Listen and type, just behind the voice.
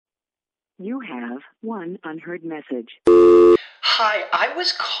You have one unheard message. Hi, I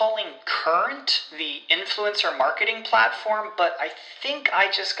was calling Current, the influencer marketing platform, but I think I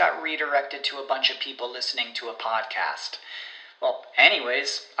just got redirected to a bunch of people listening to a podcast. Well,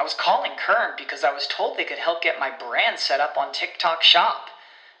 anyways, I was calling Current because I was told they could help get my brand set up on TikTok Shop,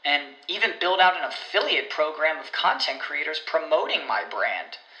 and even build out an affiliate program of content creators promoting my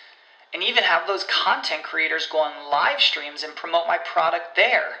brand, and even have those content creators go on live streams and promote my product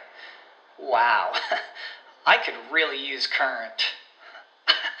there. Wow, I could really use Current.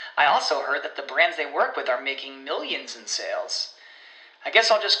 I also heard that the brands they work with are making millions in sales. I guess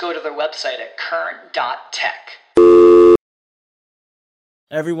I'll just go to their website at current.tech.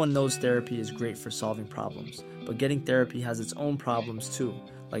 Everyone knows therapy is great for solving problems, but getting therapy has its own problems too,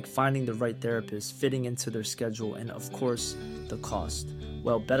 like finding the right therapist, fitting into their schedule, and of course, the cost.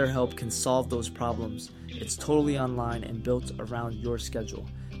 Well, BetterHelp can solve those problems. It's totally online and built around your schedule.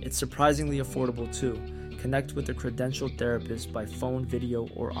 It's surprisingly affordable too. Connect with a credentialed therapist by phone, video,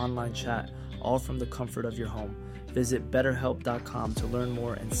 or online chat, all from the comfort of your home. Visit BetterHelp.com to learn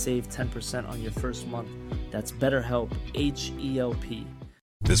more and save 10% on your first month. That's BetterHelp, H-E-L-P.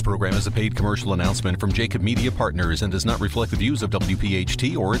 This program is a paid commercial announcement from Jacob Media Partners and does not reflect the views of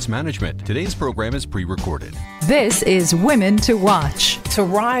WPHT or its management. Today's program is pre-recorded. This is Women to Watch. To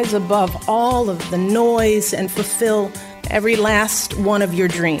rise above all of the noise and fulfill every last one of your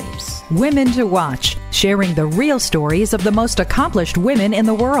dreams. Women to Watch, sharing the real stories of the most accomplished women in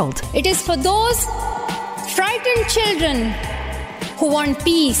the world. It is for those frightened children who want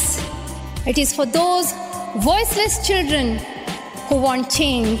peace. It is for those voiceless children who want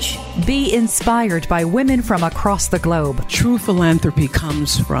change. Be inspired by women from across the globe. True philanthropy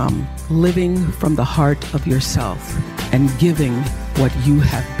comes from living from the heart of yourself and giving what you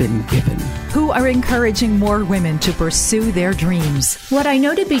have been given. Who are encouraging more women to pursue their dreams. What I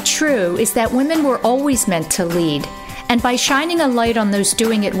know to be true is that women were always meant to lead. And by shining a light on those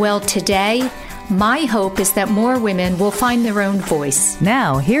doing it well today, my hope is that more women will find their own voice.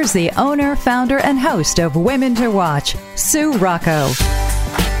 Now, here's the owner, founder, and host of Women to Watch, Sue Rocco.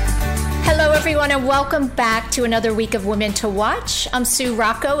 Hello, everyone, and welcome back to another week of Women to Watch. I'm Sue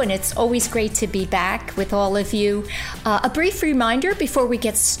Rocco, and it's always great to be back with all of you. A brief reminder before we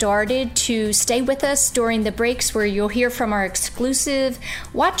get started to stay with us during the breaks where you'll hear from our exclusive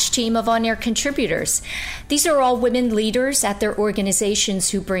Watch team of on-air contributors. These are all women leaders at their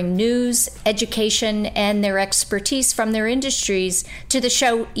organizations who bring news, education, and their expertise from their industries to the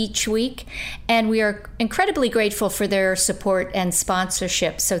show each week, and we are incredibly grateful for their support and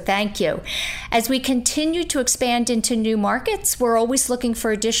sponsorship, so thank you. As we continue to expand into new markets, we're always looking for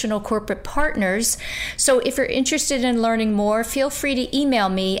additional corporate partners. So if you're interested in learning more, feel free to email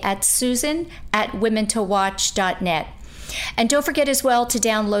me at susan@womentowatch.net. And don't forget as well to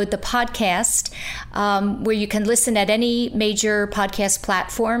download the podcast, where you can listen at any major podcast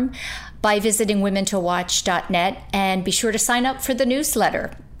platform by visiting womentowatch.net, and be sure to sign up for the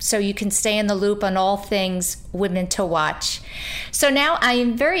newsletter so you can stay in the loop on all things Women to Watch. So now I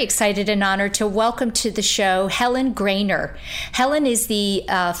am very excited and honored to welcome to the show Helen Grainer. Helen is the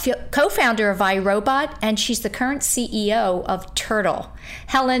co-founder of iRobot, and she's the current CEO of Turtle.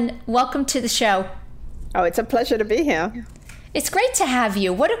 Helen, welcome to the show. Oh, it's a pleasure to be here. It's great to have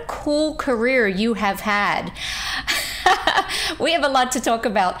you. What a cool career you have had. We have a lot to talk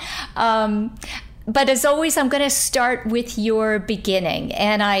about. But as always, I'm going to start with your beginning.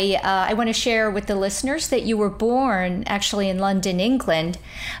 And I want to share with the listeners that you were born actually in London, England,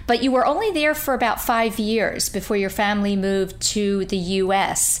 but you were only there for about 5 years before your family moved to the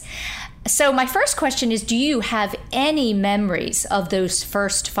U.S. So my first question is, do you have any memories of those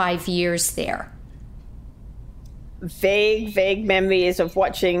first 5 years there? Vague memories of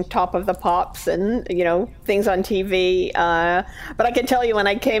watching Top of the Pops and, things on TV. But I can tell you when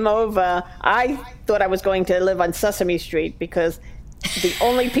I came over, I thought I was going to live on Sesame Street because the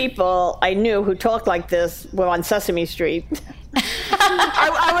only people I knew who talked like this were on Sesame Street.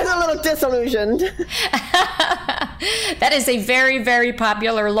 I was a little disillusioned. That is a very, very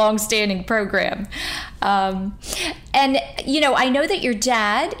popular, long-standing program. And, I know that your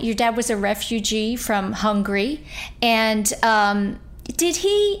dad was a refugee from Hungary. And did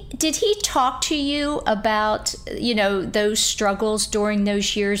he talk to you about, those struggles during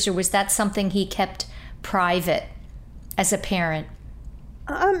those years, or was that something he kept private as a parent?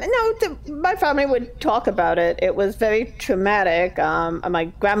 No, my family would talk about it. It was very traumatic. My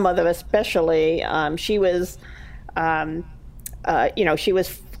grandmother especially, she was, she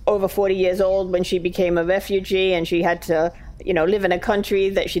was over 40 years old when she became a refugee, and she had to, live in a country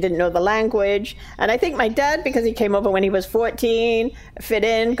that she didn't know the language. And I think my dad, because he came over when he was 14, fit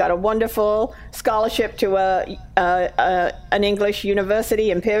in, got a wonderful scholarship to an English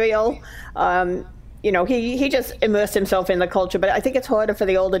university, Imperial. He just immersed himself in the culture. But I think it's harder for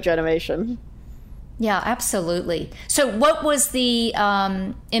the older generation. Yeah, absolutely. So what was the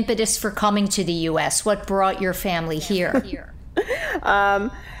impetus for coming to the U.S.? What brought your family here?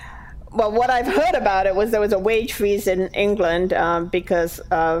 Well, what I've heard about it was there was a wage freeze in England because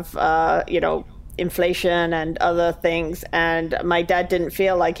of, inflation and other things. And my dad didn't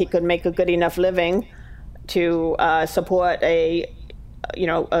feel like he could make a good enough living to support a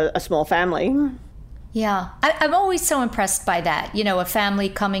small family. Yeah, I'm always so impressed by that. A family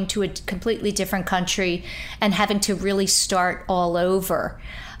coming to a completely different country and having to really start all over.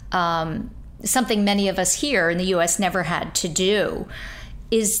 Something many of us here in the U.S. never had to do.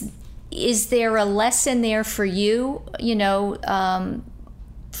 Is there a lesson there for you,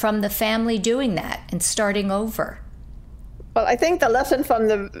 from the family doing that and starting over? Well, I think the lesson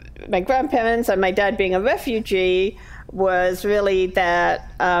from my grandparents and my dad being a refugee was really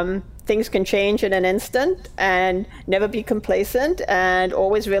that things can change in an instant, and never be complacent, and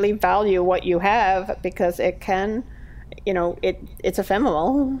always really value what you have, because it can, it's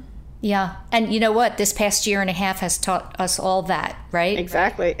ephemeral. Yeah. And you know what? This past year and a half has taught us all that, right?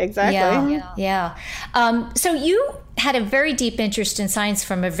 Exactly. Yeah. So you had a very deep interest in science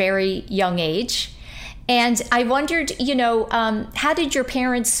from a very young age. And I wondered, how did your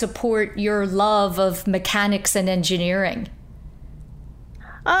parents support your love of mechanics and engineering?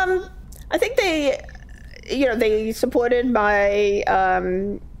 I think they supported my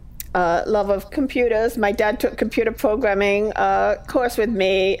love of computers. My dad took computer programming course with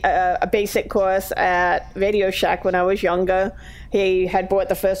me, a basic course at Radio Shack when I was younger. He had bought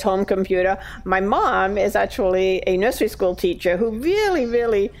the first home computer. My mom is actually a nursery school teacher who really,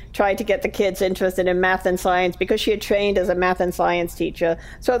 really tried to get the kids interested in math and science, because she had trained as a math and science teacher.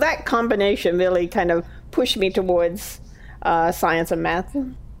 So that combination really kind of pushed me towards science and math.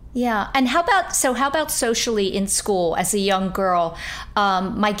 Yeah. And how about socially in school as a young girl?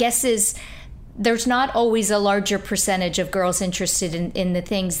 My guess is there's not always a larger percentage of girls interested in the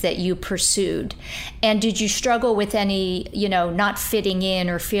things that you pursued. And did you struggle with any, not fitting in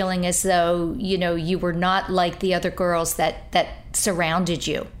or feeling as though, you were not like the other girls that surrounded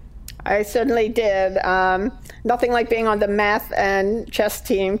you? I certainly did. Nothing like being on the math and chess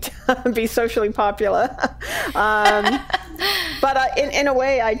team to be socially popular. But in a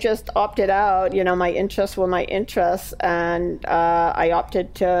way, I just opted out. My interests were my interests, and I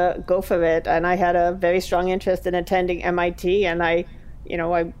opted to go for it. And I had a very strong interest in attending MIT, and I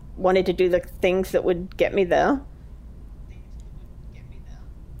wanted to do the things that would get me there.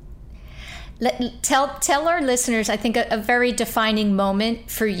 Tell our listeners, I think a very defining moment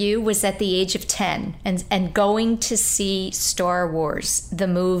for you was at the age of 10 and going to see Star Wars, the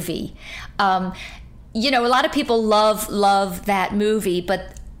movie. A lot of people love that movie,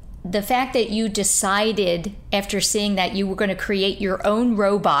 but the fact that you decided after seeing that you were going to create your own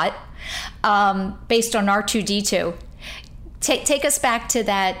robot based on R2-D2. Take us back to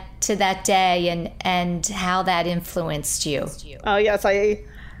that day and how that influenced you. Oh, yes, I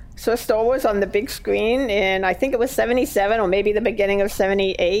saw Star Wars on the big screen in, I think it was 77 or maybe the beginning of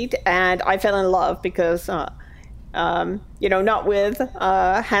 78, and I fell in love because, not with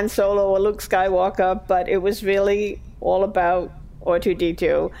Han Solo or Luke Skywalker, but it was really all about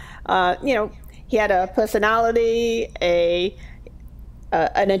R2-D2. He had a personality,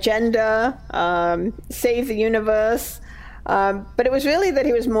 an agenda, save the universe. But it was really that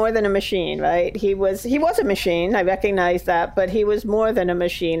he was more than a machine, right? He was a machine. I recognize that, but he was more than a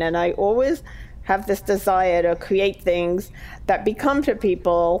machine. And I always have this desire to create things that become to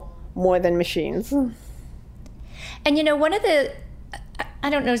people more than machines. And one of the,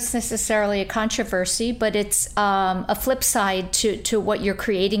 I don't know, it's necessarily a controversy, but it's a flip side to what you're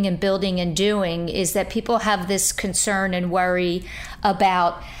creating and building and doing, is that people have this concern and worry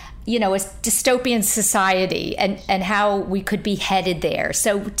about a dystopian society and how we could be headed there.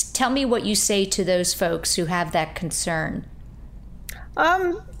 So tell me what you say to those folks who have that concern.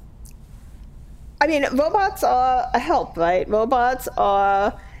 Robots are a help, right? Robots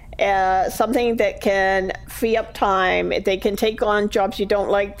are something that can free up time. They can take on jobs you don't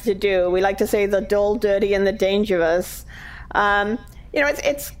like to do. We like to say the dull, dirty, and the dangerous.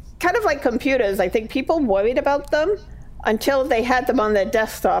 It's kind of like computers. I think people worried about them until they had them on their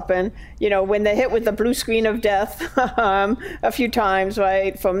desktop. And, when they're hit with the blue screen of death a few times,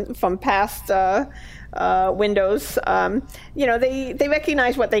 right, from past Windows, they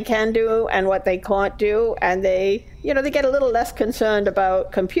recognize what they can do and what they can't do, and they get a little less concerned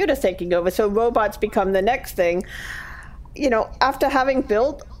about computers taking over. So robots become the next thing. After having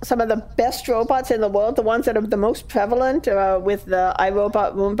built some of the best robots in the world, the ones that are the most prevalent with the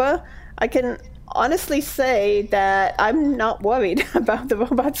iRobot Roomba, I can honestly say that I'm not worried about the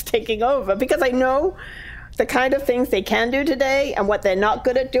robots taking over, because I know the kind of things they can do today and what they're not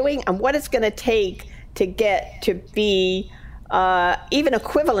good at doing and what it's going to take to get to be even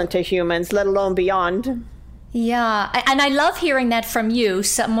equivalent to humans, let alone beyond. Yeah, and I love hearing that from you,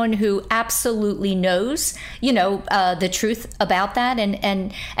 someone who absolutely knows, the truth about that.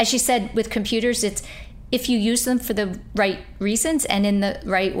 And as you said, with computers, it's if you use them for the right reasons and in the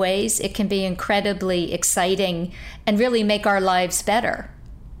right ways, it can be incredibly exciting and really make our lives better.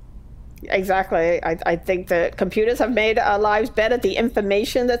 Exactly. I think that computers have made our lives better. The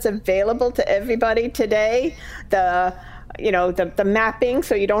information that's available to everybody today, the mapping,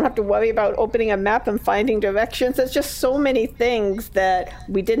 so you don't have to worry about opening a map and finding directions. There's just so many things that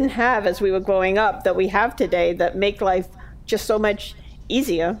we didn't have as we were growing up that we have today that make life just so much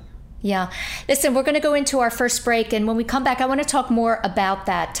easier. Yeah. Listen, we're going to go into our first break, and when we come back, I want to talk more about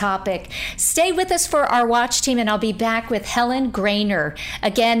that topic. Stay with us for our watch team, and I'll be back with Helen Grainer,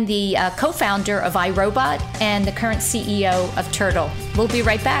 again, the co-founder of iRobot and the current CEO of Turtle. We'll be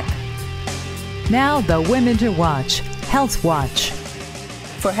right back. Now, the Women to Watch, Health Watch.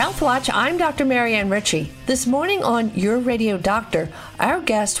 For Health Watch, I'm Dr. Marianne Ritchie. This morning on Your Radio Doctor, our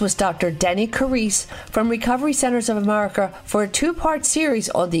guest was Dr. Denny Carisse from Recovery Centers of America for a two-part series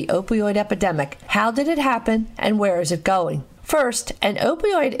on the opioid epidemic. How did it happen and where is it going? First, an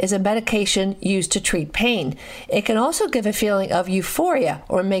opioid is a medication used to treat pain. It can also give a feeling of euphoria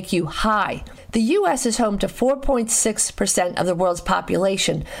or make you high. The U.S. is home to 4.6% of the world's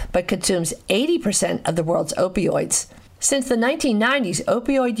population, but consumes 80% of the world's opioids. Since the 1990s,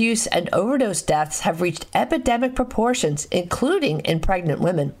 opioid use and overdose deaths have reached epidemic proportions, including in pregnant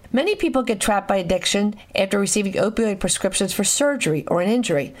women. Many people get trapped by addiction after receiving opioid prescriptions for surgery or an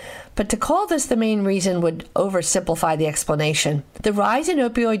injury. But to call this the main reason would oversimplify the explanation. The rise in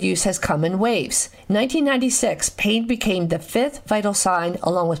opioid use has come in waves. In 1996, pain became the fifth vital sign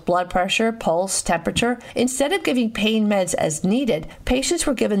along with blood pressure, pulse, temperature. Instead of giving pain meds as needed, patients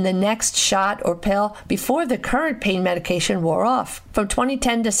were given the next shot or pill before the current pain medication wore off. From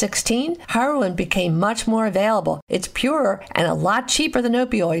 2010 to 16, heroin became much more available. It's purer and a lot cheaper than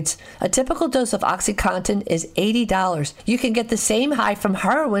opioids. A typical dose of OxyContin is $80. You can get the same high from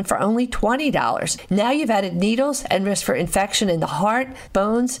heroin for only $20. Now you've added needles and risk for infection in the heart,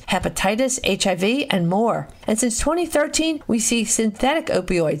 bones, hepatitis, HIV, and more. And since 2013, we see synthetic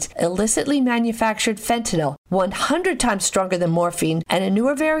opioids, illicitly manufactured fentanyl, 100 times stronger than morphine, and a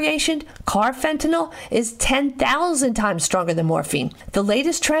newer variation, carfentanil, is 10,000 times stronger than morphine. The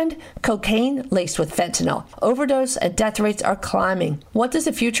latest trend, cocaine laced with fentanyl. Overdose and death rates are climbing. What does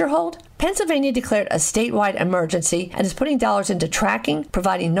the future hold? Pennsylvania declared a statewide emergency and is putting dollars into tracking,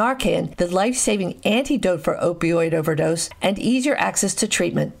 providing Narcan, the life-saving antidote for opioid overdose, and easier access to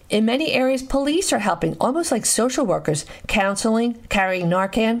treatment. In many areas, police are helping, almost like social workers, counseling, carrying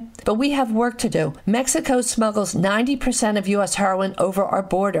Narcan. But we have work to do. Mexico smuggles 90% of U.S. heroin over our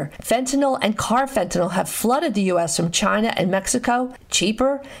border. Fentanyl and carfentanil have flooded the U.S. from China and Mexico,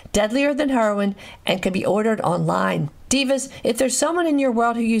 cheaper, deadlier than heroin, and can be ordered online. Divas, if there's someone in your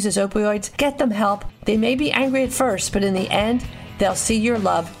world who uses opioids, get them help. They may be angry at first, but in the end, they'll see your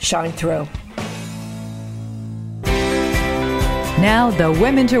love shine through. Now, the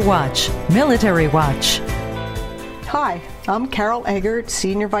Women to Watch, Military Watch. Hi, I'm Carol Eggert,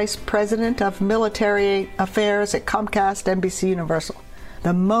 Senior Vice President of Military Affairs at Comcast NBC Universal.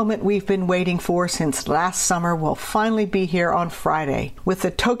 The moment we've been waiting for since last summer will finally be here on Friday, with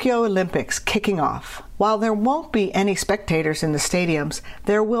the Tokyo Olympics kicking off. While there won't be any spectators in the stadiums,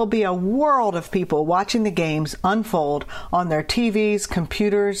 there will be a world of people watching the games unfold on their TVs,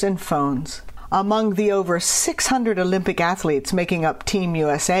 computers, and phones. Among the over 600 Olympic athletes making up Team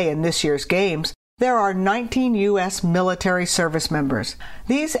USA in this year's games, there are 19 U.S. military service members.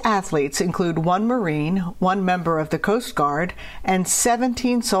 These athletes include 1 Marine, 1 member of the Coast Guard, and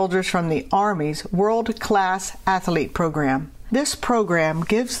 17 soldiers from the Army's World-Class Athlete Program. This program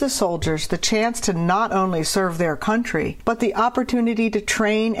gives the soldiers the chance to not only serve their country, but the opportunity to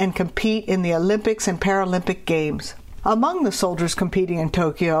train and compete in the Olympics and Paralympic Games. Among the soldiers competing in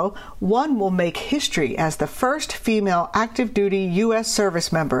Tokyo, 1 will make history as the first female active-duty U.S.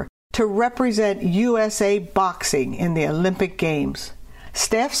 service member to represent USA boxing in the Olympic Games.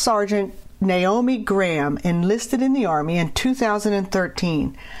 Staff Sergeant Naomi Graham enlisted in the Army in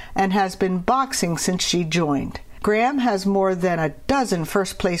 2013 and has been boxing since she joined. Graham has more than a dozen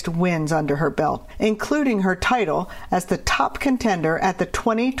first-place wins under her belt, including her title as the top contender at the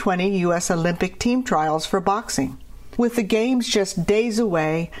 2020 U.S. Olympic Team Trials for boxing. With the Games just days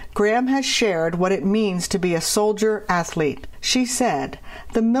away, Graham has shared what it means to be a soldier athlete. She said,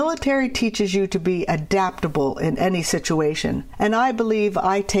 "The military teaches you to be adaptable in any situation, and I believe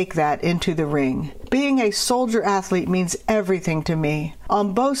I take that into the ring. Being a soldier athlete means everything to me.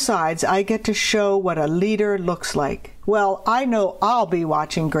 On both sides, I get to show what a leader looks like." Well, I know I'll be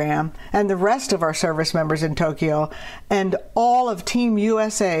watching Graham and the rest of our service members in Tokyo and all of Team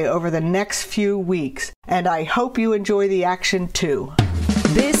USA over the next few weeks, and I hope you enjoy the action too.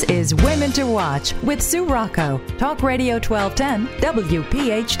 This is Women to Watch with Sue Rocco, Talk Radio 1210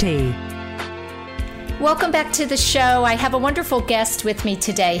 WPHT. Welcome back to the show. I have a wonderful guest with me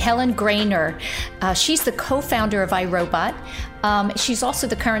today, Helen Grainer. She's the co-founder of iRobot. She's also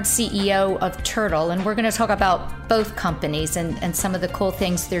the current CEO of Turtle, and we're going to talk about both companies and some of the cool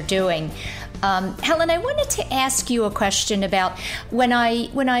things they're doing. Helen, I wanted to ask you a question about when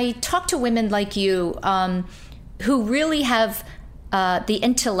I talk to women like you who really have the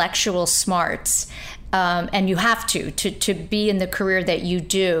intellectual smarts, and you have to be in the career that you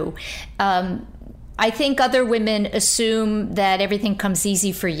do. I think other women assume that everything comes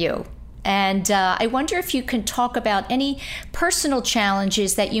easy for you. And I wonder if you can talk about any personal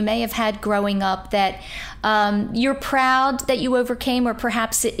challenges that you may have had growing up that you're proud that you overcame, or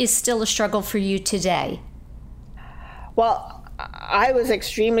perhaps it is still a struggle for you today. Well, I was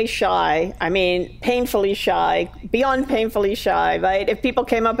extremely shy. I mean, painfully shy, beyond painfully shy, right? If people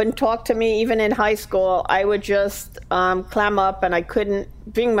came up and talked to me, even in high school, I would just clam up and I couldn't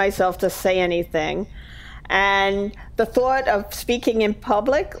bring myself to say anything. And the thought of speaking in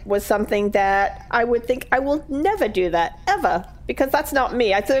public was something that I would think I will never do that, ever, because that's not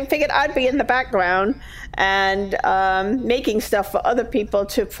me. I figured I'd be in the background and making stuff for other people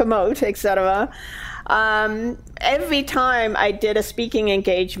to promote, etc. Every time I did a speaking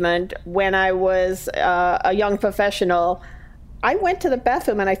engagement when I was a young professional, I went to the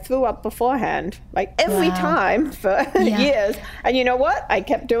bathroom and I threw up beforehand, like every time for years. And you know what? I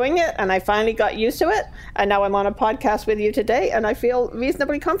kept doing it and I finally got used to it. And now I'm on a podcast with you today and I feel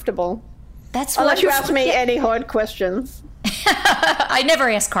reasonably comfortable. That's unless you ask me any hard questions. I never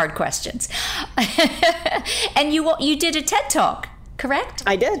ask hard questions. And you did a TED Talk, correct?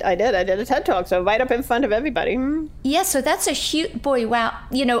 I did a TED Talk, so right up in front of everybody. Yeah, so that's a huge, boy, wow,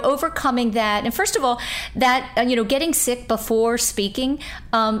 overcoming that. And first of all, that, getting sick before speaking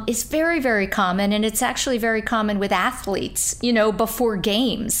is very, very common. And it's actually very common with athletes, before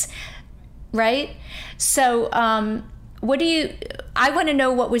games, right? So I want to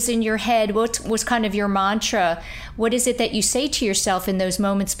know what was in your head. What was kind of your mantra? What is it that you say to yourself in those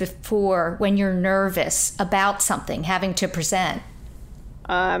moments before when you're nervous about something, having to present?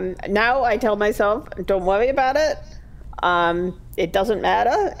 Now I tell myself, don't worry about it. It doesn't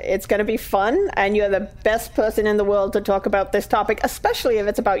matter. It's going to be fun. And you're the best person in the world to talk about this topic, especially if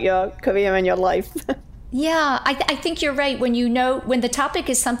it's about your career and your life. Yeah, I think you're right. When the topic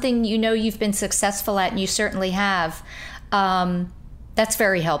is something you've been successful at, and you certainly have, that's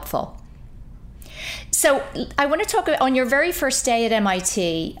very helpful. So I want to talk on your very first day at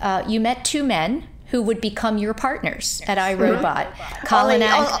MIT, you met two men who would become your partners at iRobot. Colin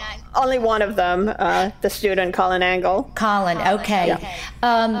only one of them, the student, Colin Angle. Colin, okay.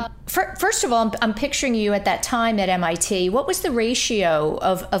 Yeah. First of all, I'm picturing you at that time at MIT. What was the ratio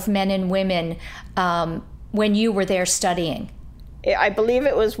of men and women when you were there studying? I believe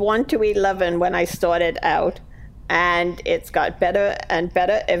it was 1 to 11 when I started out. And it's got better and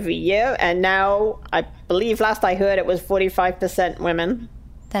better every year. And now, I believe last I heard, it was 45% women.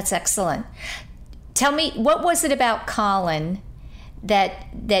 That's excellent. Tell me, what was it about Colin that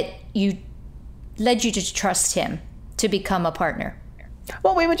you led you to trust him to become a partner?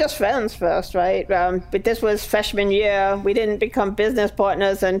 Well, we were just friends first, right? But this was freshman year. We didn't become business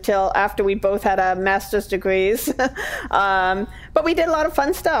partners until after we both had our master's degrees. But we did a lot of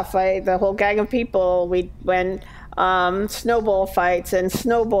fun stuff, right? The whole gang of people. We went snowball fights and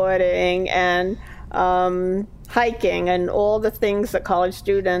snowboarding and hiking and all the things that college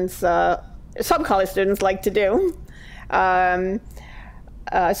students, some college students like to do. So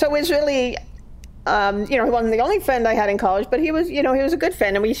it was really he wasn't the only friend I had in college, but he was a good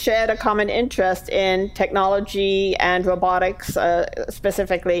friend, and we shared a common interest in technology and robotics,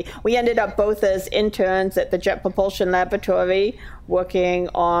 specifically. We ended up both as interns at the Jet Propulsion Laboratory, working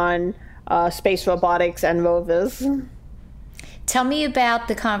on space robotics and rovers. Tell me about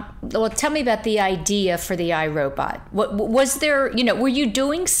the idea for the iRobot. What was there? Were you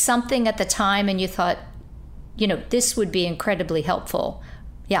doing something at the time, and you thought, this would be incredibly helpful?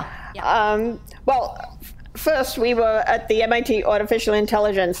 Yeah. Well, first we were at the MIT Artificial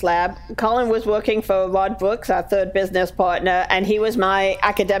Intelligence Lab. Colin was working for Rod Brooks, our third business partner, and he was my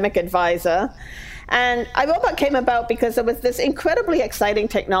academic advisor. And iRobot came about because there was this incredibly exciting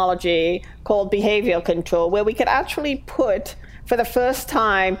technology called behavioral control, where we could actually put, for the first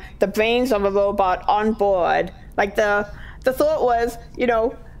time, the brains of a robot on board. Like the thought was,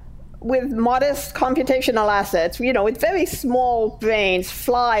 with modest computational assets, with very small brains,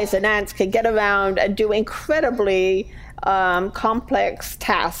 flies and ants can get around and do incredibly complex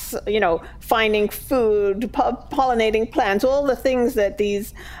tasks, finding food, pollinating plants, all the things that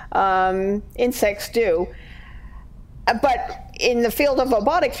these insects do. But in the field of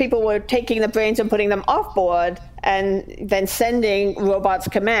robotics, people were taking the brains and putting them off board and then sending robots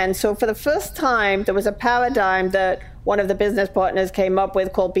commands. So for the first time, there was a paradigm that one of the business partners came up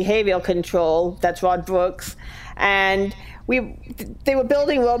with called behavioral control. That's Rod Brooks. And they were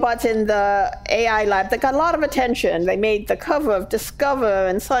building robots in the AI lab that got a lot of attention. They made the cover of Discover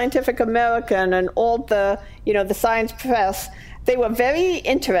and Scientific American and all the science press. They were very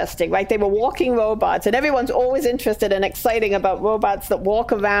interesting, right? They were walking robots, and everyone's always interested and exciting about robots that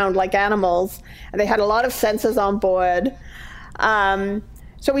walk around like animals. And they had a lot of sensors on board.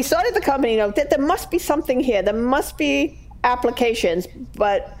 So we started the company, that there must be something here. There must be applications.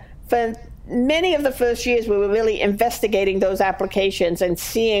 But for many of the first years, we were really investigating those applications and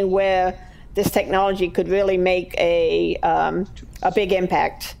seeing where this technology could really make a big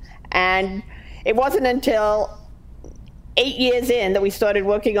impact. And it wasn't until 8 years in that we started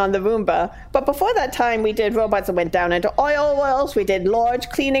working on the Roomba. But before that time, we did robots that went down into oil wells. We did large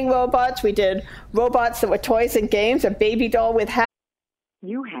cleaning robots. We did robots that were toys and games, a baby doll with hats.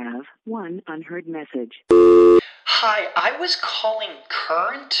 You have one unheard message. Hi, I was calling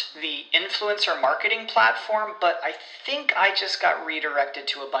Current, the influencer marketing platform, but I think I just got redirected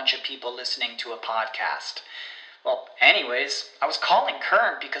to a bunch of people listening to a podcast. Well, anyways, I was calling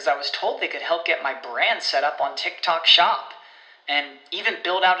Current because I was told they could help get my brand set up on TikTok Shop, and even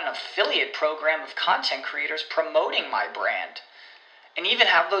build out an affiliate program of content creators promoting my brand, and even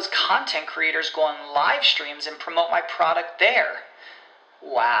have those content creators go on live streams and promote my product there.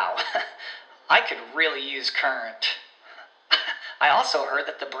 Wow, I could really use Current. I also heard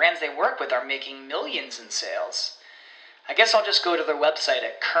that the brands they work with are making millions in sales. I guess I'll just go to their website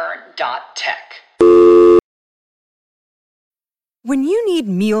at current.tech. When you need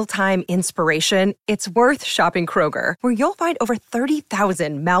mealtime inspiration, it's worth shopping Kroger, where you'll find over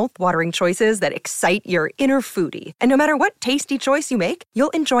 30,000 mouth-watering choices that excite your inner foodie. And no matter what tasty choice you make,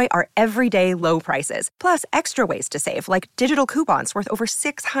 you'll enjoy our everyday low prices, plus extra ways to save, like digital coupons worth over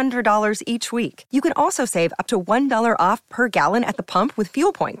 $600 each week. You can also save up to $1 off per gallon at the pump with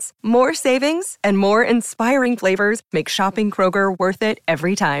fuel points. More savings and more inspiring flavors make shopping Kroger worth it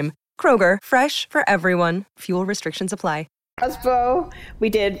every time. Kroger, fresh for everyone. Fuel restrictions apply. Hasbro. We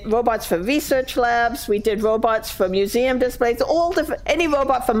did robots for research labs. We did robots for museum displays. All different, any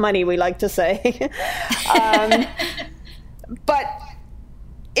robot for money, we like to say. But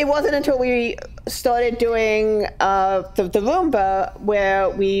it wasn't until we started doing the Roomba where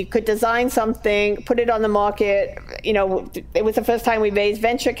we could design something, put it on the market. It was the first time we raised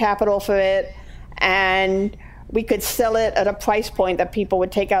venture capital for it, and we could sell it at a price point that people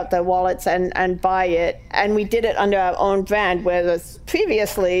would take out their wallets and buy it. And we did it under our own brand, whereas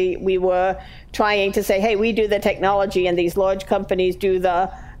previously we were trying to say, hey, we do the technology and these large companies do the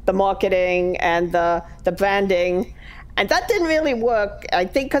marketing and the branding. And that didn't really work, I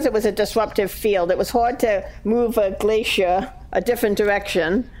think, because it was a disruptive field. It was hard to move a glacier a different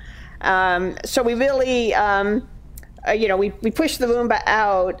direction. So we really, we pushed the Roomba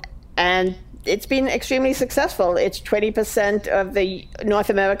out, and it's been extremely successful. It's 20% of the North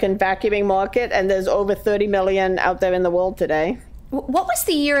American vacuuming market, and there's over 30 million out there in the world today. What was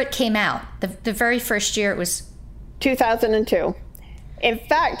the year it came out? The very first year it was? 2002. In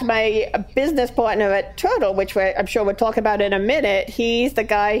fact, my business partner at Turtle, which I'm sure we'll talk about in a minute, he's the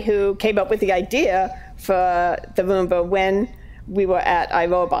guy who came up with the idea for the Roomba when we were at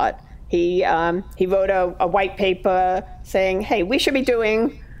iRobot. He wrote a white paper saying, hey, we should be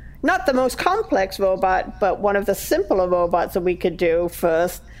doing not the most complex robot, but one of the simpler robots that we could do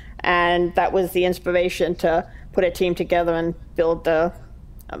first. And that was the inspiration to put a team together and build the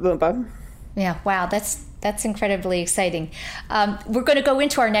Roomba. Yeah, wow, that's incredibly exciting. We're going to go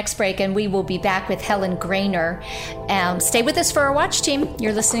into our next break, and we will be back with Helen Grainer. Stay with us for our Watch Team.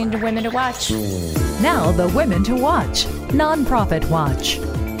 You're listening to Women to Watch. Now, the Women to Watch Nonprofit Watch.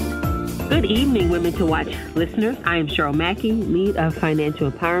 Good evening, Women to Watch listeners. I am Cheryl Mackey, lead of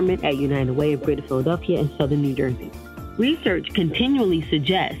financial empowerment at United Way of Greater Philadelphia and Southern New Jersey. Research continually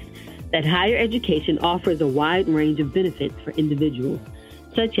suggests that higher education offers a wide range of benefits for individuals,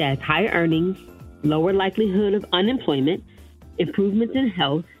 such as higher earnings, lower likelihood of unemployment, improvements in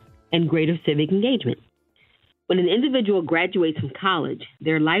health, and greater civic engagement. When an individual graduates from college,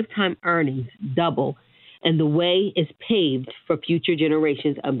 their lifetime earnings double, and the way is paved for future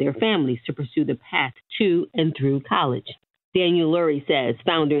generations of their families to pursue the path to and through college. Daniel Lurie says,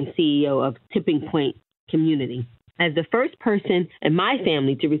 founder and CEO of Tipping Point Community. As the first person in my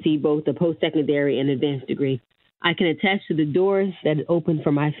family to receive both a post-secondary and advanced degree, I can attest to the doors that opened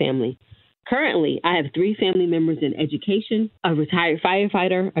for my family. Currently, I have 3 family members in education, a retired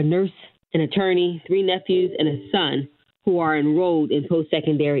firefighter, a nurse, an attorney, 3 nephews, and a son who are enrolled in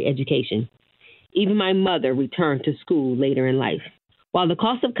post-secondary education. Even my mother returned to school later in life. While the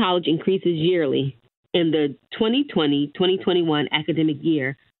cost of college increases yearly, in the 2020-2021 academic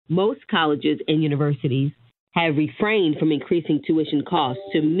year, most colleges and universities have refrained from increasing tuition costs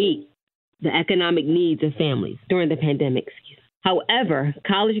to meet the economic needs of families during the pandemic. However,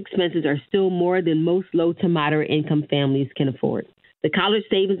 college expenses are still more than most low to moderate income families can afford. The College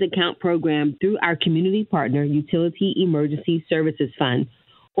Savings Account program through our community partner, Utility Emergency Services Fund,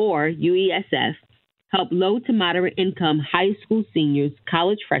 or UESF, help low to moderate income high school seniors,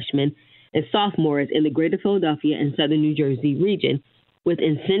 college freshmen, and sophomores in the Greater Philadelphia and Southern New Jersey region with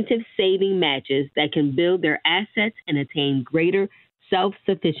incentive saving matches that can build their assets and attain greater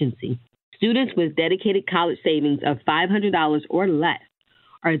self-sufficiency. Students with dedicated college savings of $500 or less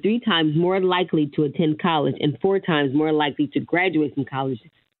are 3 times more likely to attend college and 4 times more likely to graduate from college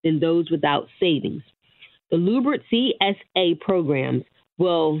than those without savings. The Lubert CSA programs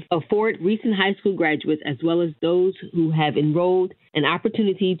will afford recent high school graduates as well as those who have enrolled an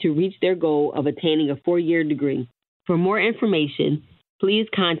opportunity to reach their goal of attaining a 4-year degree. For more information, please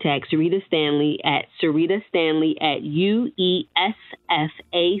contact Sarita Stanley at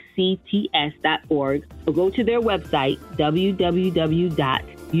uesfacts.org or go to their website,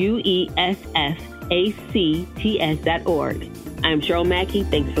 www.uesfacts.org. I'm Cheryl Mackey.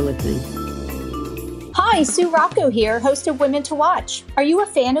 Thanks for listening. Hi, Sue Rocco here, host of Women to Watch. Are you a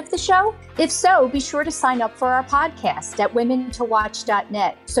fan of the show? If so, be sure to sign up for our podcast at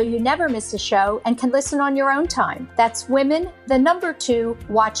womentowatch.net so you never miss a show and can listen on your own time. That's watch.net,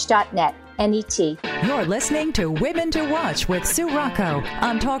 NET. You're listening to Women to Watch with Sue Rocco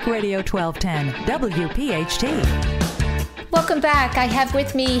on Talk Radio 1210 WPHT. Welcome back. I have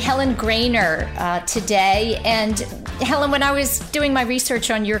with me Helen Grainer today. And Helen, when I was doing my research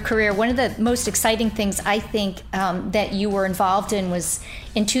on your career, one of the most exciting things I think that you were involved in was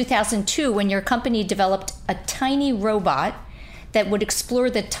in 2002 when your company developed a tiny robot that would explore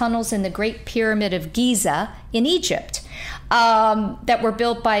the tunnels in the Great Pyramid of Giza in Egypt that were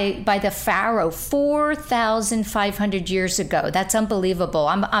built by the pharaoh 4,500 years ago. That's unbelievable.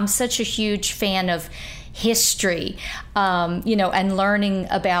 I'm such a huge fan of history, and learning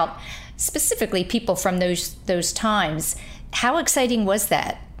about specifically people from those times. How exciting was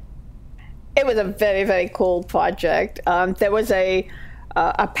that? It was a very, very cool project. There was a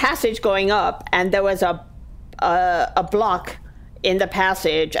passage going up, and there was a block in the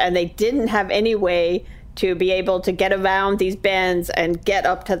passage, and they didn't have any way to be able to get around these bends and get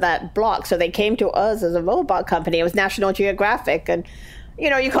up to that block. So they came to us as a robot company. It was National Geographic, and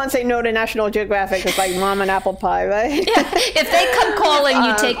you can't say no to National Geographic. It's like mom and apple pie, right? Yeah. If they come calling,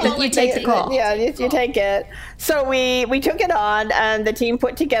 you take the call. Yeah, you take it. So we took it on, and the team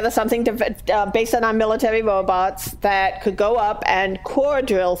put together something based on our military robots that could go up and core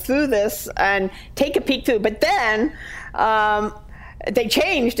drill through this and take a peek through. But then they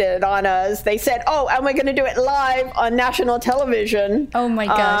changed it on us. They said, and we're going to do it live on national television. Oh, my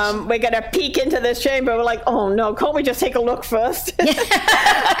gosh. We're going to peek into this chamber. We're like, oh, no, can't we just take a look first? and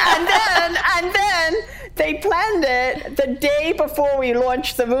then they planned it the day before we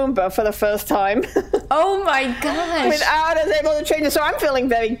launched the Roomba for the first time. Oh my gosh. Without us able to change it. So I'm feeling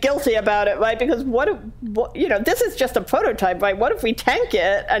very guilty about it, right? Because what this is just a prototype, right? What if we tank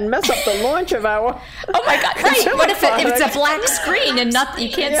it and mess up the launch of our Oh my God, right. What if it's a black screen and you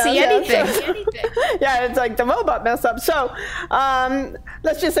can't see anything? Yeah, it's like the robot messed up. So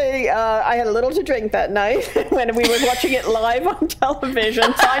let's just say I had a little to drink that night when we were watching it live on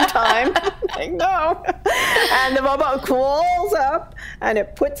television, prime time. Like, no. And the robot crawls up and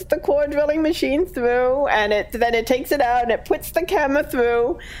it puts the core drilling machine through, and then it takes it out and it puts the camera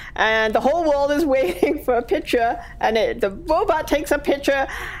through, and the whole world is waiting for a picture, and the robot takes a picture,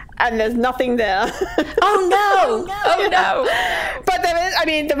 and there's nothing there. Oh no! Oh no! But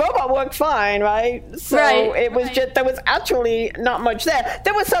the robot worked fine, right? So it was just, there was actually not much there.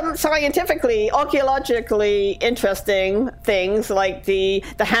 There was some scientifically, archaeologically interesting things, like the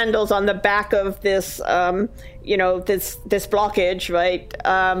handles on the back of this, this blockage, right?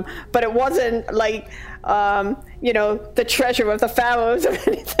 But it wasn't like, the treasure of the pharaohs or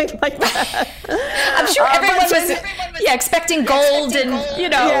anything like that. I'm sure everyone was expecting gold and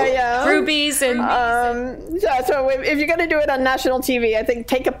rubies and. So if you're going to do it on national TV, I think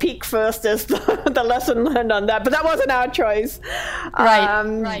take a peek first is the lesson learned on that. But that wasn't our choice.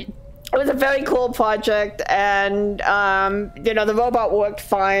 Right. It was a very cool project, and the robot worked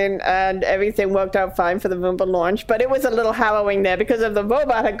fine, and everything worked out fine for the Roomba launch. But it was a little harrowing there because if the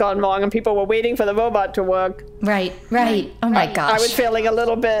robot had gone wrong and people were waiting for the robot to work. Right. Oh my gosh. I was feeling a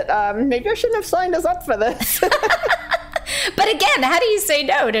little bit. Maybe I shouldn't have signed us up for this. But again, how do you say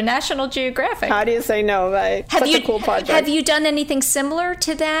no to National Geographic? How do you say no? Right. Such a cool project. Have you done anything similar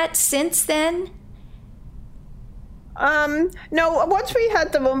to that since then? No, once we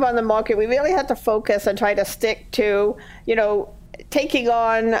had the Roomba on the market, we really had to focus and try to stick to, taking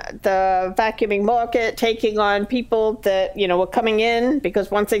on the vacuuming market, taking on people that, were coming in, because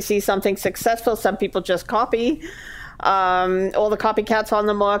once they see something successful, some people just copy. All the copycats on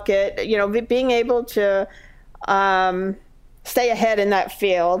the market, being able to stay ahead in that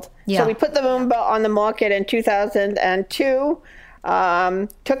field. Yeah. So we put the Roomba on the market in 2002.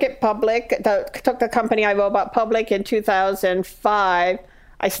 Took it public, took the company iRobot public in 2005.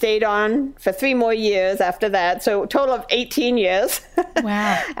 I stayed on for 3 more years after that, so a total of 18 years.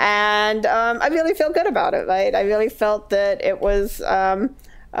 Wow. And I really feel good about it, right? I really felt that it was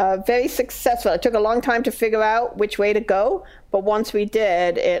very successful. It took a long time to figure out which way to go, but once we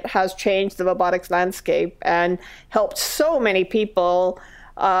did, it has changed the robotics landscape and helped so many people,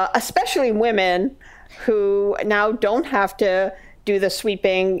 especially women, who now don't have to do the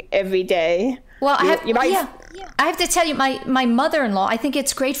sweeping every day. Well, I have to tell you, my mother-in-law, I think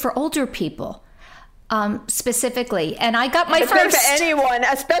it's great for older people, specifically. And I got my first... for anyone,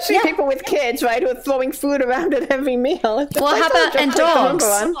 especially people with kids, right, who are throwing food around at every meal. Well, how about, and dogs,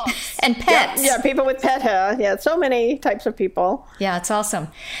 and pets. Yeah, people with pet hair. Yeah, so many types of people. Yeah, it's awesome.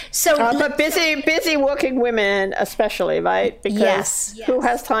 So, but busy working women, especially, right? Because who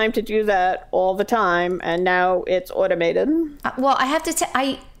has time to do that all the time? And now it's automated. Well, I have to tell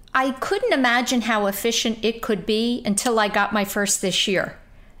I couldn't imagine how efficient it could be until I got my first this year.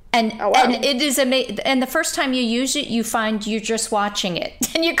 And and it is amazing. And the first time you use it, you find you're just watching it,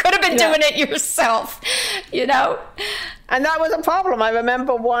 and you could have been doing it yourself, And that was a problem. I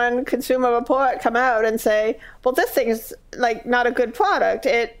remember one Consumer Report come out and say, "Well, this thing is like not a good product.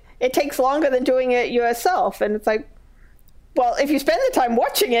 It takes longer than doing it yourself." And it's like, well, if you spend the time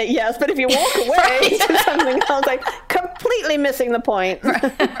watching it, yes, but if you walk away to something else, like completely missing the point.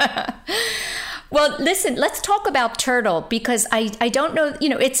 Well, listen, let's talk about Turtle, because I don't know,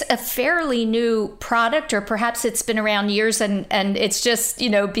 it's a fairly new product, or perhaps it's been around years and it's just,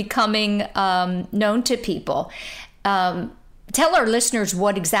 becoming known to people. Tell our listeners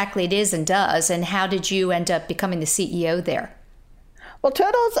what exactly it is and does, and how did you end up becoming the CEO there? Well,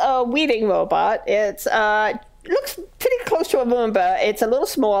 Turtle's a weeding robot. It's looks pretty close to a Roomba. It's a little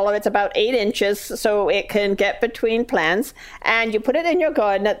smaller. It's about 8 inches, so it can get between plants. And you put it in your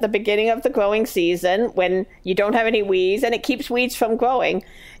garden at the beginning of the growing season when you don't have any weeds, and it keeps weeds from growing.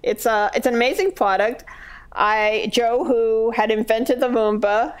 It's an amazing product. Joe, who had invented the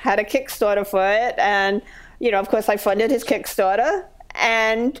Roomba, had a Kickstarter for it, and of course, I funded his Kickstarter,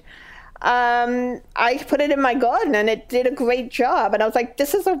 and I put it in my garden, and it did a great job. And I was like,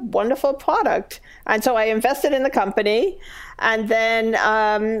 this is a wonderful product. And so I invested in the company. And then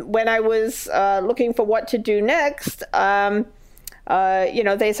when I was looking for what to do next, they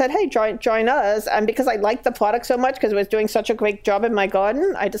said, hey, join us. And because I liked the product so much, because it was doing such a great job in my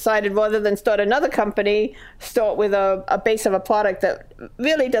garden, I decided rather than start another company, start with a base of a product that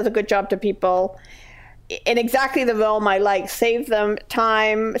really does a good job to people in exactly the realm I like. Save them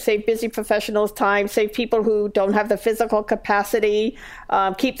time, save busy professionals time, save people who don't have the physical capacity,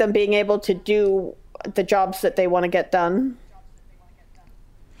 keep them being able to do the jobs that they want to get done.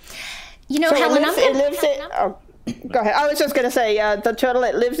 You know, so Helen, go ahead. I was just going to say, the turtle,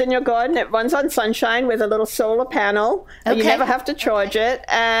 it lives in your garden. It runs on sunshine with a little solar panel. Okay. You never have to charge it.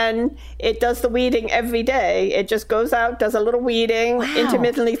 And it does the weeding every day. It just goes out, does a little weeding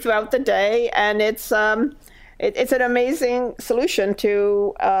intermittently throughout the day. And it's an amazing solution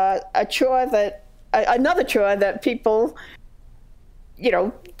to a chore that, another chore that people,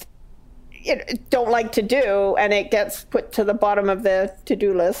 don't like to do, and it gets put to the bottom of the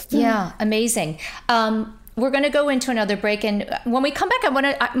to-do list. Yeah, amazing. We're going to go into another break, and when we come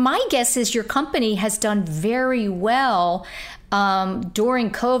back, my guess is your company has done very well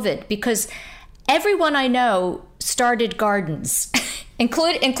during COVID, because everyone I know started gardens,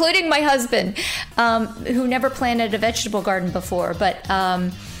 including my husband, who never planted a vegetable garden before. But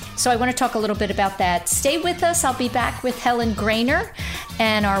so I want to talk a little bit about that. Stay with us. I'll be back with Helen Grainer,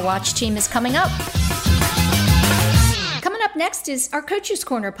 and our watch team is coming up. Coming up next is our Coach's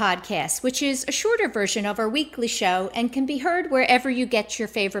Corner podcast, which is a shorter version of our weekly show and can be heard wherever you get your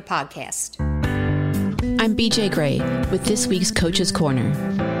favorite podcast. I'm BJ Gray with this week's Coach's Corner.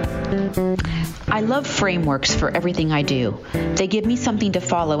 I love frameworks for everything I do. They give me something to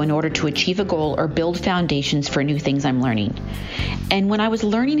follow in order to achieve a goal or build foundations for new things I'm learning. And when I was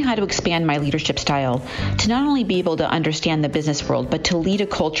learning how to expand my leadership style, to not only be able to understand the business world, but to lead a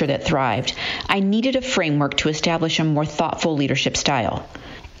culture that thrived, I needed a framework to establish a more thoughtful leadership style.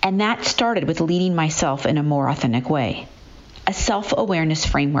 And that started with leading myself in a more authentic way. A self-awareness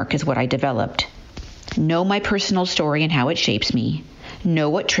framework is what I developed. Know my personal story and how it shapes me. Know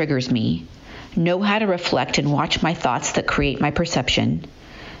what triggers me. Know how to reflect and watch my thoughts that create my perception.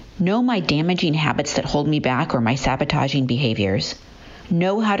 Know my damaging habits that hold me back or my sabotaging behaviors.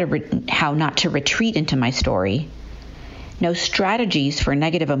 Know how not to retreat into my story. Know strategies for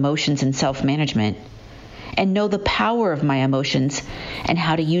negative emotions and self-management. And know the power of my emotions and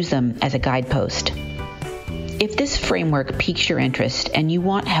how to use them as a guidepost. If this framework piques your interest and you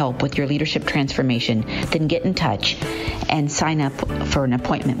want help with your leadership transformation, then get in touch and sign up for an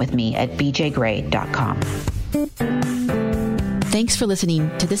appointment with me at bjgray.com. Thanks for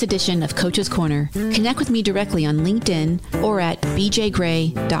listening to this edition of Coach's Corner. Connect with me directly on LinkedIn or at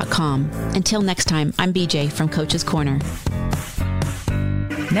bjgray.com. Until next time, I'm BJ from Coach's Corner.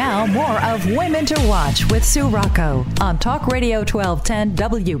 Now, more of Women to Watch with Sue Rocco on Talk Radio 1210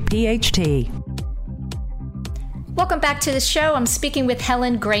 WPHT. Welcome back to the show. I'm speaking with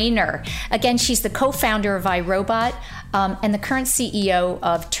Helen Grainer. Again, she's the co-founder of iRobot and the current CEO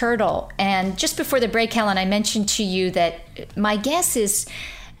of Turtle. And just before the break, Helen, I mentioned to you that my guess is,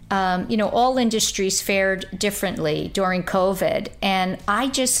 all industries fared differently during COVID. And I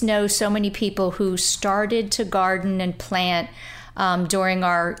just know so many people who started to garden and plant during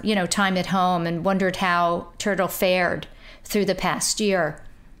our, time at home and wondered how Turtle fared through the past year.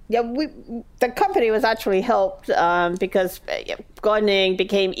 Yeah, the company was actually helped because gardening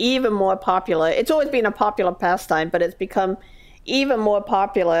became even more popular. It's always been a popular pastime, but it's become even more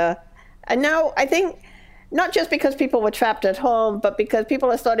popular. And now I think not just because people were trapped at home, but because people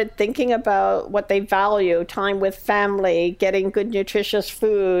have started thinking about what they value, time with family, getting good, nutritious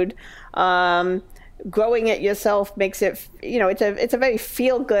food, growing it yourself makes it, it's a very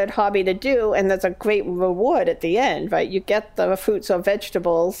feel-good hobby to do, and there's a great reward at the end, right? You get the fruits or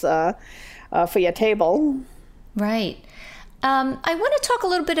vegetables for your table. Right. I want to talk a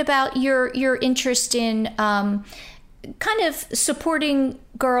little bit about your interest in kind of supporting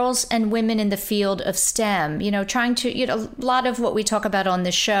girls and women in the field of STEM, trying to, a lot of what we talk about on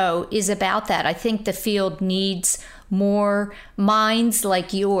the show is about that. I think the field needs more minds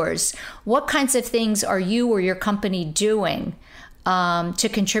like yours. What kinds of things are you or your company doing to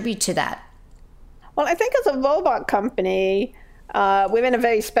contribute to that? Well, I think as a robot company, we're in a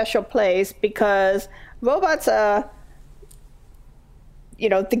very special place because robots are,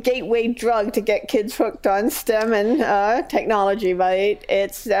 the gateway drug to get kids hooked on STEM and technology, right?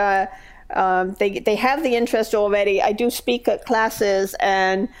 It's they have the interest already. I do speak at classes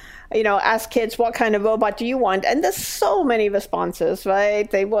and ask kids, what kind of robot do you want? And there's so many responses,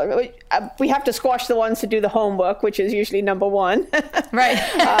 right? We have to squash the ones to do the homework, which is usually number one. Right.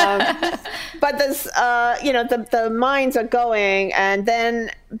 But there's, the minds are going, and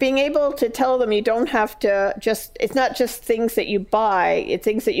then being able to tell them you don't have to it's not just things that you buy, it's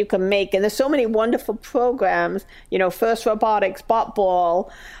things that you can make. And there's so many wonderful programs, First Robotics, Bot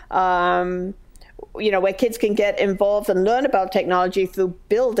Ball, where kids can get involved and learn about technology through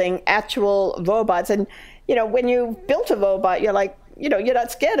building actual robots. And, when you built a robot, you're like, you're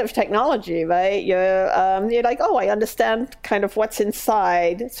not scared of technology, right? You're like, oh, I understand kind of what's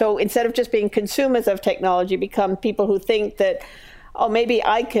inside. So instead of just being consumers of technology, become people who think that, oh, maybe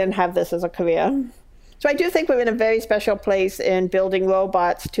I can have this as a career. So I do think we're in a very special place in building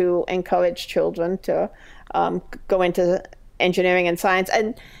robots to encourage children to go into engineering and science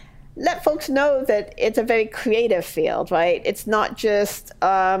and let folks know that it's a very creative field, right? It's not just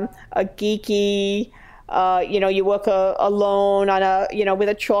a geeky, you work alone on with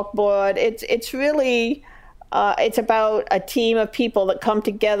a chalkboard. It's really, it's about a team of people that come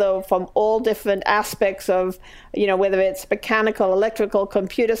together from all different aspects of, whether it's mechanical, electrical,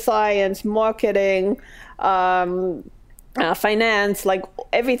 computer science, marketing, finance, like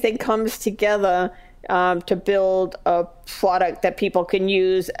everything comes together to build a product that people can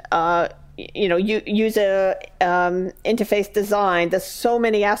use, user interface design. There's so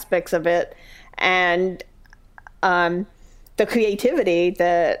many aspects of it. And the creativity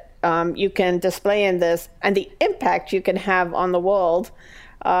that you can display in this and the impact you can have on the world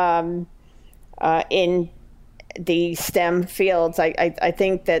in the STEM fields, I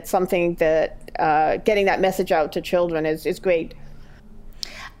think that's something that getting that message out to children is great.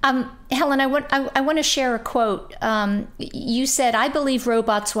 Helen, I want to share a quote. You said, "I believe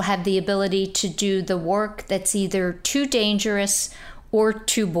robots will have the ability to do the work that's either too dangerous or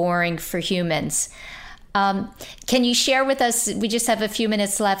too boring for humans." Can you share with us, we just have a few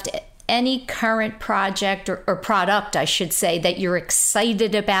minutes left, any current project or product, I should say, that you're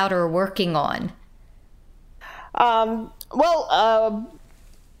excited about or working on?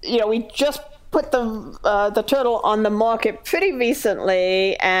 We just put the turtle on the market pretty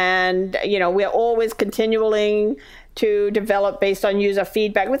recently, and we're always continuing to develop based on user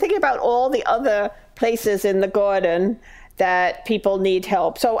feedback. We're thinking about all the other places in the garden that people need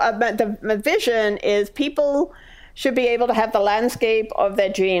help. So the vision is people should be able to have the landscape of their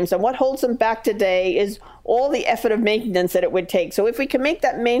dreams. And what holds them back today is all the effort of maintenance that it would take. So if we can make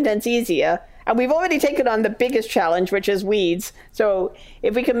that maintenance easier, and we've already taken on the biggest challenge, which is weeds. So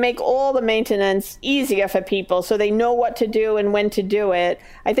if we can make all the maintenance easier for people so they know what to do and when to do it,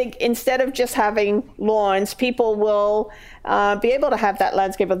 I think instead of just having lawns, people will be able to have that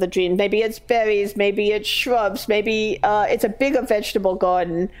landscape of the dream. Maybe it's berries, maybe it's shrubs, maybe it's a bigger vegetable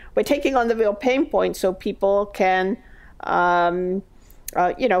garden. We're taking on the real pain points so people can, have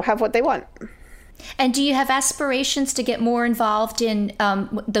what they want. And do you have aspirations to get more involved in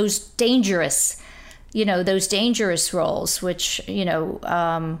those dangerous roles, which,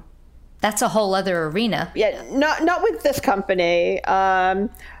 that's a whole other arena? Yeah, not with this company. Not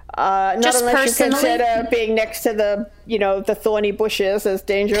just unless personally? you consider being next to the thorny bushes as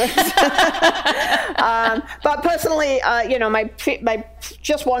dangerous. But personally, my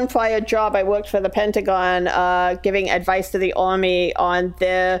just one prior job, I worked for the Pentagon, giving advice to the Army on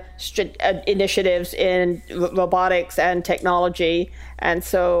their initiatives in robotics and technology. And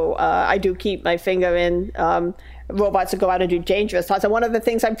so I do keep my finger in robots that go out and do dangerous tasks. And one of the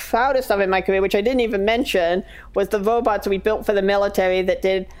things I'm proudest of in my career, which I didn't even mention, was the robots we built for the military that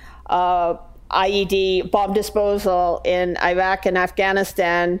did IED bomb disposal in Iraq and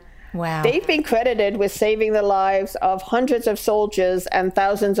Afghanistan. Wow. They've been credited with saving the lives of hundreds of soldiers and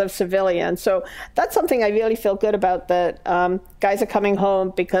thousands of civilians. So that's something I really feel good about, that guys are coming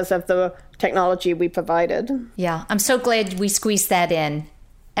home because of the technology we provided. Yeah, I'm so glad we squeezed that in.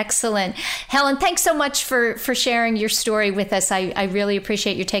 Excellent. Helen, thanks so much for sharing your story with us. I really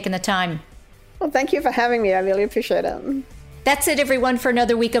appreciate you taking the time. Well, thank you for having me. I really appreciate it. That's it, everyone, for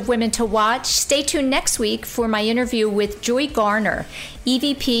another week of Women to Watch. Stay tuned next week for my interview with Joy Garner,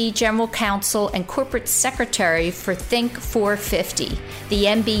 EVP, General Counsel, and Corporate Secretary for Think 450, the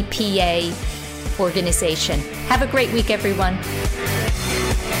MBPA organization. Have a great week, everyone.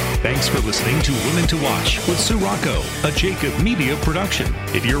 Thanks for listening to Women to Watch with Sue Rocco, a Jacob Media production.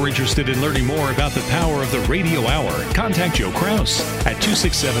 If you're interested in learning more about the power of the radio hour, contact Joe Kraus at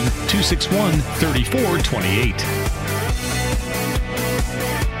 267-261-3428.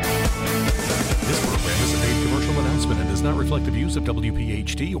 This program is a paid commercial announcement and does not reflect the views of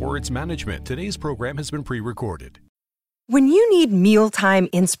WPHT or its management. Today's program has been pre-recorded. When you need mealtime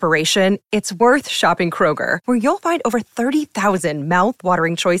inspiration, it's worth shopping Kroger, where you'll find over 30,000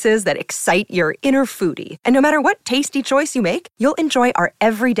 mouth-watering choices that excite your inner foodie. And no matter what tasty choice you make, you'll enjoy our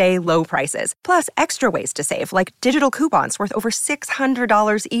everyday low prices, plus extra ways to save, like digital coupons worth over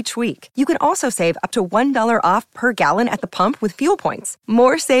 $600 each week. You can also save up to $1 off per gallon at the pump with fuel points.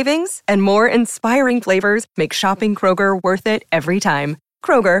 More savings and more inspiring flavors make shopping Kroger worth it every time.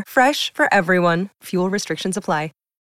 Kroger, fresh for everyone. Fuel restrictions apply.